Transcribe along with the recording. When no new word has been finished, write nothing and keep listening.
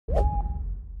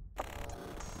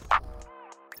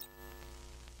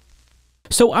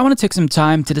So I want to take some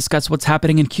time to discuss what's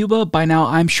happening in Cuba. By now,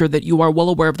 I'm sure that you are well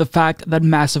aware of the fact that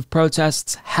massive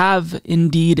protests have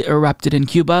indeed erupted in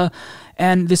Cuba,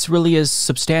 and this really is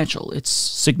substantial. It's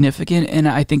significant, and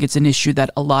I think it's an issue that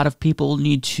a lot of people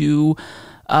need to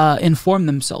inform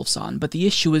themselves on. But the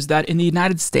issue is that in the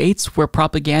United States, where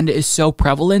propaganda is so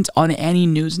prevalent on any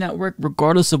news network,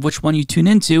 regardless of which one you tune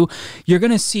into, you're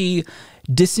going to see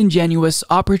disingenuous,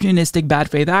 opportunistic, bad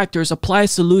faith actors apply a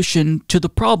solution to the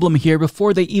problem here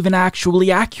before they even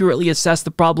actually accurately assess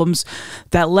the problems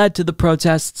that led to the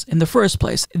protests in the first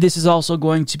place. This is also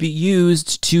going to be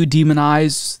used to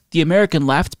demonize the American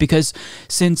left, because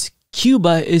since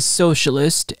Cuba is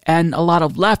socialist and a lot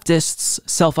of leftists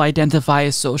self-identify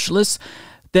as socialists,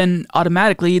 then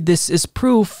automatically this is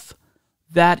proof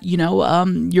that,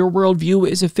 your worldview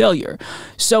is a failure.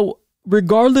 So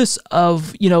regardless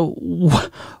of,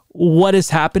 what is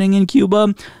happening in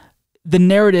Cuba, the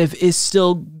narrative is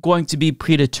still going to be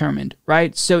predetermined,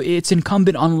 right? So it's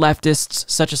incumbent on leftists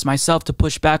such as myself to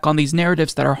push back on these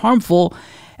narratives that are harmful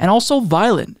and also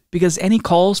violent, because any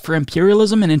calls for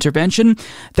imperialism and intervention,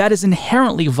 that is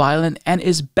inherently violent and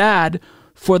is bad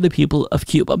for the people of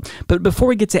Cuba. But before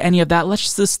we get to any of that, let's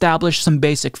just establish some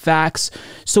basic facts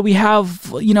so we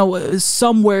have,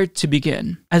 somewhere to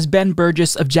begin. As Ben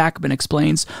Burgess of Jacobin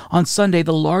explains, on Sunday,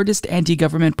 the largest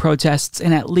anti-government protests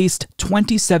in at least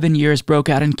 27 years broke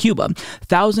out in Cuba.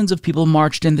 Thousands of people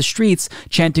marched in the streets,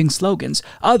 chanting slogans.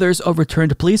 Others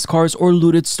overturned police cars or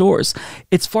looted stores.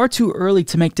 It's far too early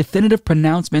to make definitive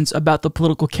pronouncements about the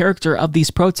political character of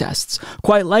these protests.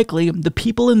 Quite likely, the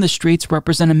people in the streets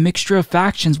represent a mixture of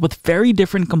factions with very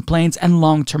different complaints and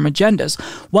long-term agendas.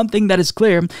 One thing that is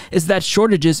clear is that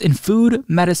shortages in food,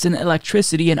 medicine,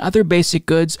 electricity, and other basic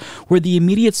goods were the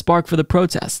immediate spark for the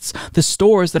protests. The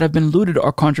stores that have been looted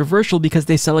are controversial because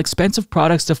they sell expensive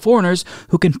products to foreigners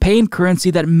who can pay in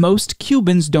currency that most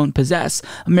Cubans don't possess.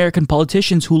 American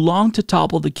politicians who long to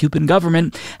topple the Cuban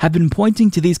government have been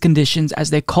pointing to these conditions as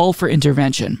they call for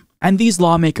intervention. And these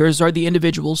lawmakers are the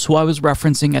individuals who I was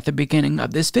referencing at the beginning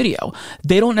of this video.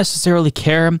 They don't necessarily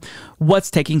care what's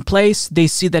taking place. They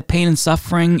see that pain and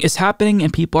suffering is happening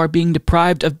and people are being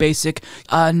deprived of basic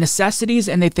necessities,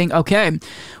 and they think, okay,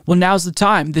 well, now's the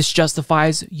time. This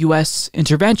justifies U.S.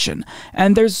 intervention.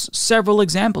 And there's several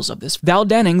examples of this. Val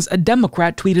Dennings, a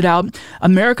Democrat, tweeted out,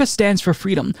 "America stands for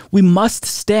freedom. We must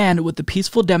stand with the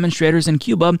peaceful demonstrators in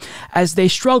Cuba as they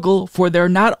struggle for their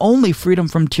not only freedom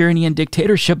from tyranny and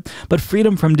dictatorship, but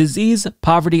freedom from disease,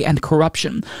 poverty, and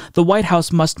corruption. The White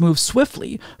House must move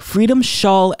swiftly. Freedom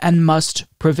shall and must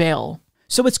prevail."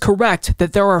 So it's correct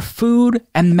that there are food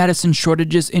and medicine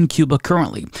shortages in Cuba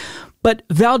currently. But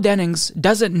Val Dennings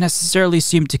doesn't necessarily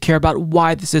seem to care about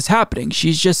why this is happening.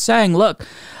 She's just saying, look,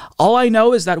 all I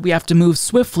know is that we have to move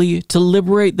swiftly to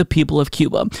liberate the people of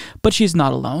Cuba. But she's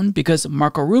not alone, because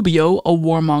Marco Rubio, a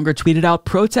warmonger, tweeted out,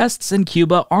 "Protests in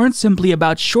Cuba aren't simply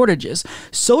about shortages.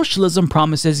 Socialism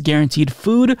promises guaranteed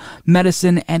food,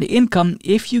 medicine, and income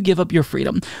if you give up your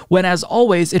freedom. When, as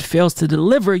always, it fails to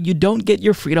deliver, you don't get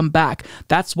your freedom back.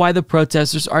 That's why the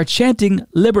protesters are chanting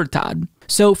Libertad."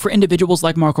 So for individuals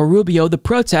like Marco Rubio, the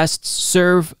protests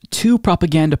serve two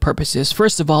propaganda purposes.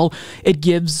 First of all, it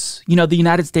gives, the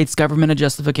United States government a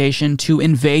justification to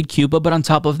invade Cuba, but on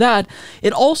top of that,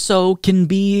 it also can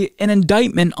be an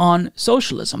indictment on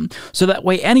socialism. So that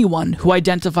way anyone who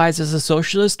identifies as a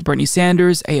socialist, Bernie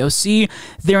Sanders, AOC,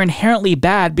 they're inherently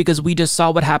bad because we just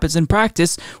saw what happens in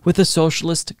practice with a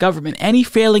socialist government. Any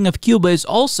failing of Cuba is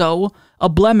also a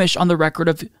blemish on the record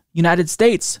of United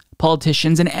States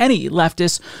politicians and any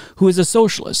leftist who is a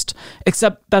socialist.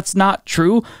 Except that's not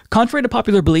true. Contrary to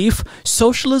popular belief,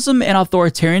 socialism and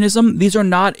authoritarianism, these are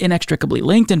not inextricably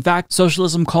linked. In fact,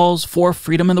 socialism calls for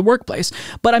freedom in the workplace.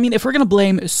 But if we're going to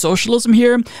blame socialism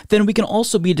here, then we can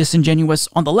also be disingenuous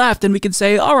on the left, and we can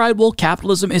say, all right, well,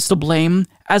 capitalism is to blame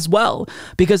as well,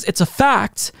 because it's a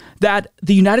fact that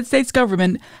the United States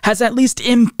government has, at least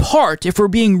in part, if we're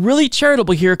being really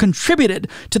charitable here, contributed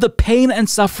to the pain and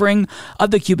suffering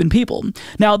of the Cuban people.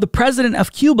 Now, the president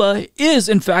of Cuba is,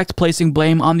 in fact, placing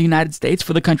blame on the United States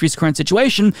for the country's current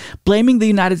situation, blaming the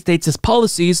United States'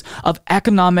 policies of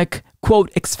economic,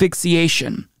 quote,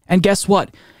 asphyxiation. And guess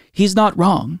what? He's not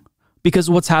wrong, because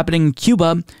what's happening in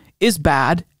Cuba is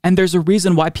bad And there's a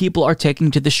reason why people are taking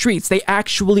to the streets. They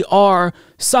actually are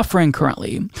suffering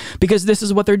currently because this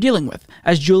is what they're dealing with.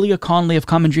 As Julia Conley of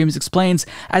Common Dreams explains,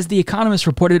 as The Economist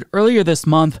reported earlier this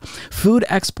month, food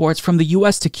exports from the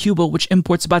U.S. to Cuba, which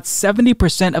imports about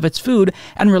 70% of its food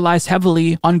and relies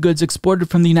heavily on goods exported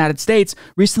from the United States,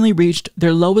 recently reached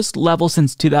their lowest level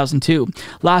since 2002.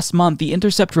 Last month, The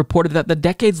Intercept reported that the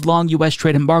decades-long U.S.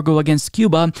 trade embargo against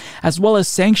Cuba, as well as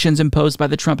sanctions imposed by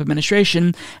the Trump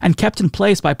administration and kept in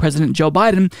place by President Joe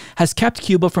Biden, has kept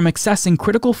Cuba from accessing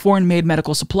critical foreign-made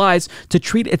medical supplies to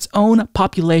treat its own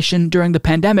population during the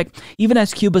pandemic, even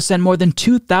as Cuba sent more than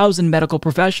 2,000 medical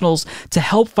professionals to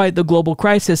help fight the global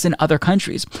crisis in other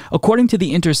countries. According to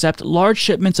The Intercept, large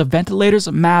shipments of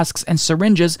ventilators, masks, and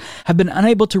syringes have been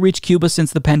unable to reach Cuba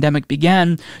since the pandemic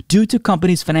began due to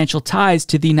companies' financial ties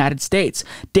to the United States.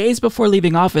 Days before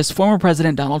leaving office, former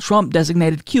President Donald Trump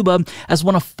designated Cuba as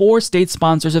one of 4 state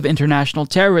sponsors of international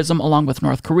terrorism, along with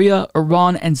North Korea,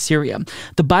 Iran, and Syria.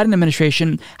 The Biden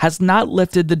administration has not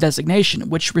lifted the designation,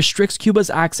 which restricts Cuba's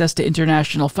access to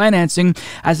international financing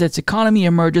as its economy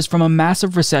emerges from a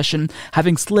massive recession,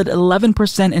 having slid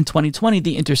 11% in 2020,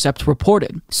 The Intercept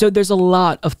reported. So there's a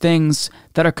lot of things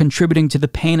that are contributing to the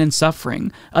pain and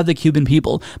suffering of the Cuban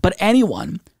people. But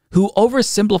anyone who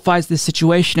oversimplifies this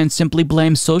situation and simply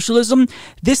blames socialism,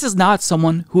 this is not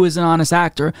someone who is an honest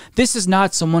actor. This is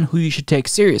not someone who you should take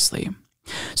seriously.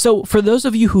 So for those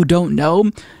of you who don't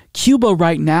know, Cuba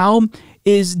right now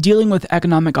is dealing with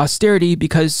economic austerity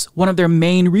because one of their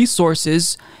main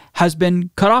resources has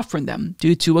been cut off from them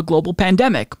due to a global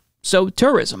pandemic. So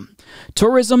tourism.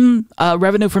 Tourism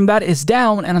revenue from that is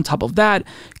down, and on top of that,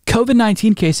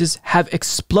 COVID-19 cases have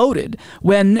exploded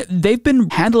when they've been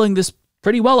handling this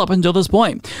pretty well up until this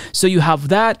point. So you have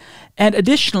that, and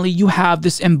additionally, you have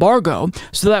this embargo,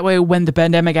 so that way when the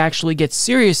pandemic actually gets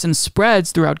serious and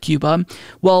spreads throughout Cuba,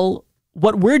 well,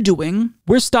 what we're doing,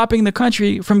 we're stopping the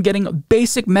country from getting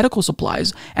basic medical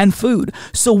supplies and food.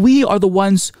 So we are the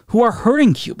ones who are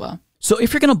hurting Cuba. So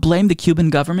if you're going to blame the Cuban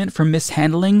government for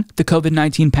mishandling the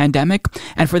COVID-19 pandemic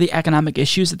and for the economic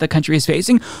issues that the country is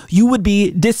facing, you would be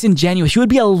disingenuous. You would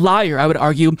be a liar, I would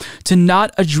argue, to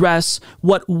not address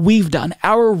what we've done,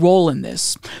 our role in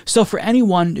this. So for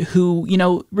anyone who,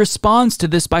 responds to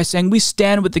this by saying we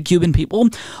stand with the Cuban people,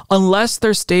 unless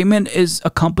their statement is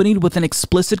accompanied with an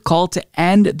explicit call to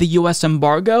end the U.S.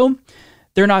 embargo,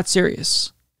 they're not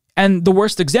serious. And the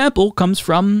worst example comes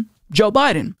from Joe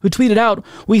Biden, who tweeted out,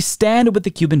 "We stand with the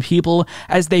Cuban people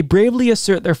as they bravely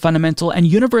assert their fundamental and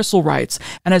universal rights,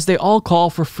 and as they all call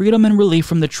for freedom and relief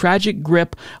from the tragic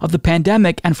grip of the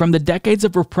pandemic and from the decades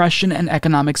of repression and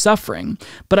economic suffering."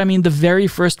 But the very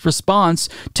first response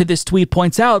to this tweet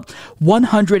points out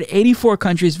 184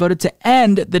 countries voted to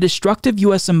end the destructive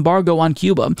U.S. embargo on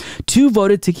Cuba. 2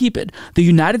 voted to keep it, the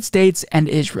United States and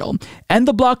Israel. End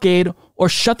the blockade or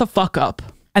shut the fuck up.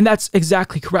 And that's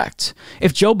exactly correct.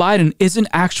 If Joe Biden isn't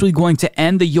actually going to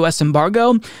end the U.S.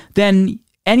 embargo, then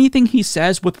anything he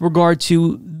says with regard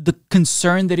to the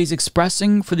concern that he's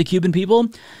expressing for the Cuban people,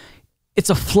 it's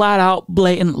a flat-out,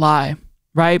 blatant lie,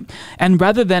 right? And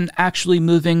rather than actually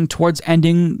moving towards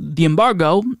ending the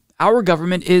embargo, our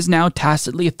government is now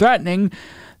tacitly threatening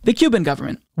the Cuban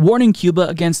government, warning Cuba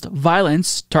against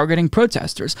violence targeting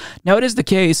protesters. Now, it is the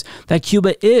case that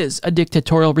Cuba is a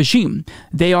dictatorial regime.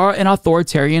 They are an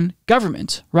authoritarian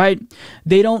government, right?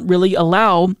 They don't really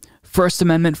allow First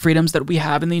Amendment freedoms that we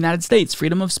have in the United States,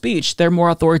 freedom of speech. They're more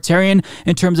authoritarian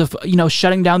in terms of,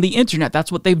 shutting down the internet.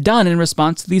 That's what they've done in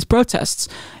response to these protests.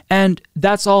 And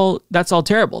that's all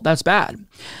terrible. That's bad.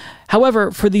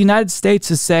 However, for the United States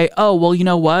to say, oh, well, you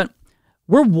know what?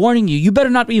 We're warning you, you better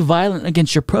not be violent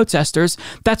against your protesters.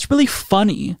 That's really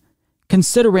funny,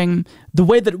 considering the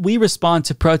way that we respond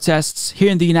to protests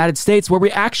here in the United States, where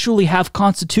we actually have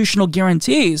constitutional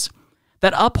guarantees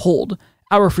that uphold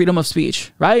our freedom of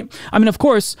speech, right? Of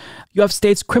course, you have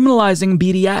states criminalizing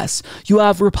BDS. You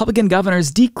have Republican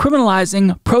governors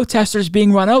decriminalizing protesters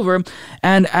being run over.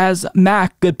 And as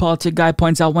Mac, Good Politic Guy,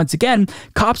 points out once again,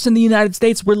 cops in the United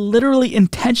States were literally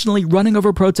intentionally running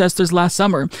over protesters last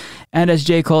summer. And as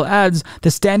J. Cole adds,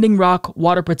 the Standing Rock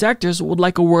water protectors would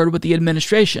like a word with the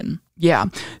administration. Yeah.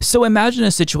 So imagine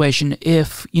a situation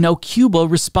if, Cuba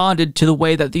responded to the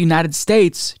way that the United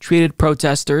States treated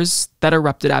protesters that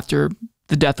erupted after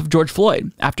the death of George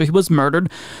Floyd. After he was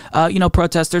murdered,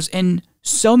 protesters in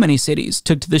so many cities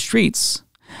took to the streets.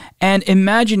 And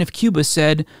imagine if Cuba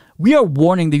said, we are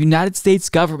warning the United States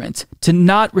government to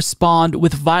not respond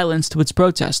with violence to its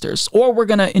protesters, or we're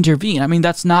going to intervene.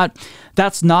 That's not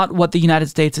what the United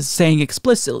States is saying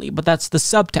explicitly, but that's the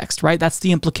subtext, right? That's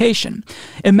the implication.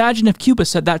 Imagine if Cuba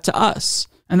said that to us.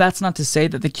 And that's not to say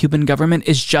that the Cuban government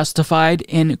is justified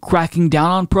in cracking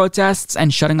down on protests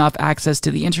and shutting off access to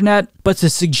the internet, but to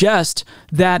suggest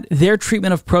that their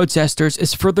treatment of protesters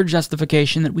is further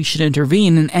justification that we should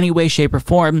intervene in any way, shape, or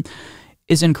form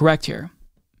is incorrect here.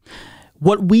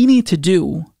 What we need to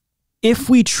do, if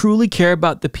we truly care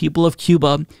about the people of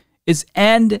Cuba, is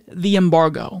end the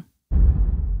embargo.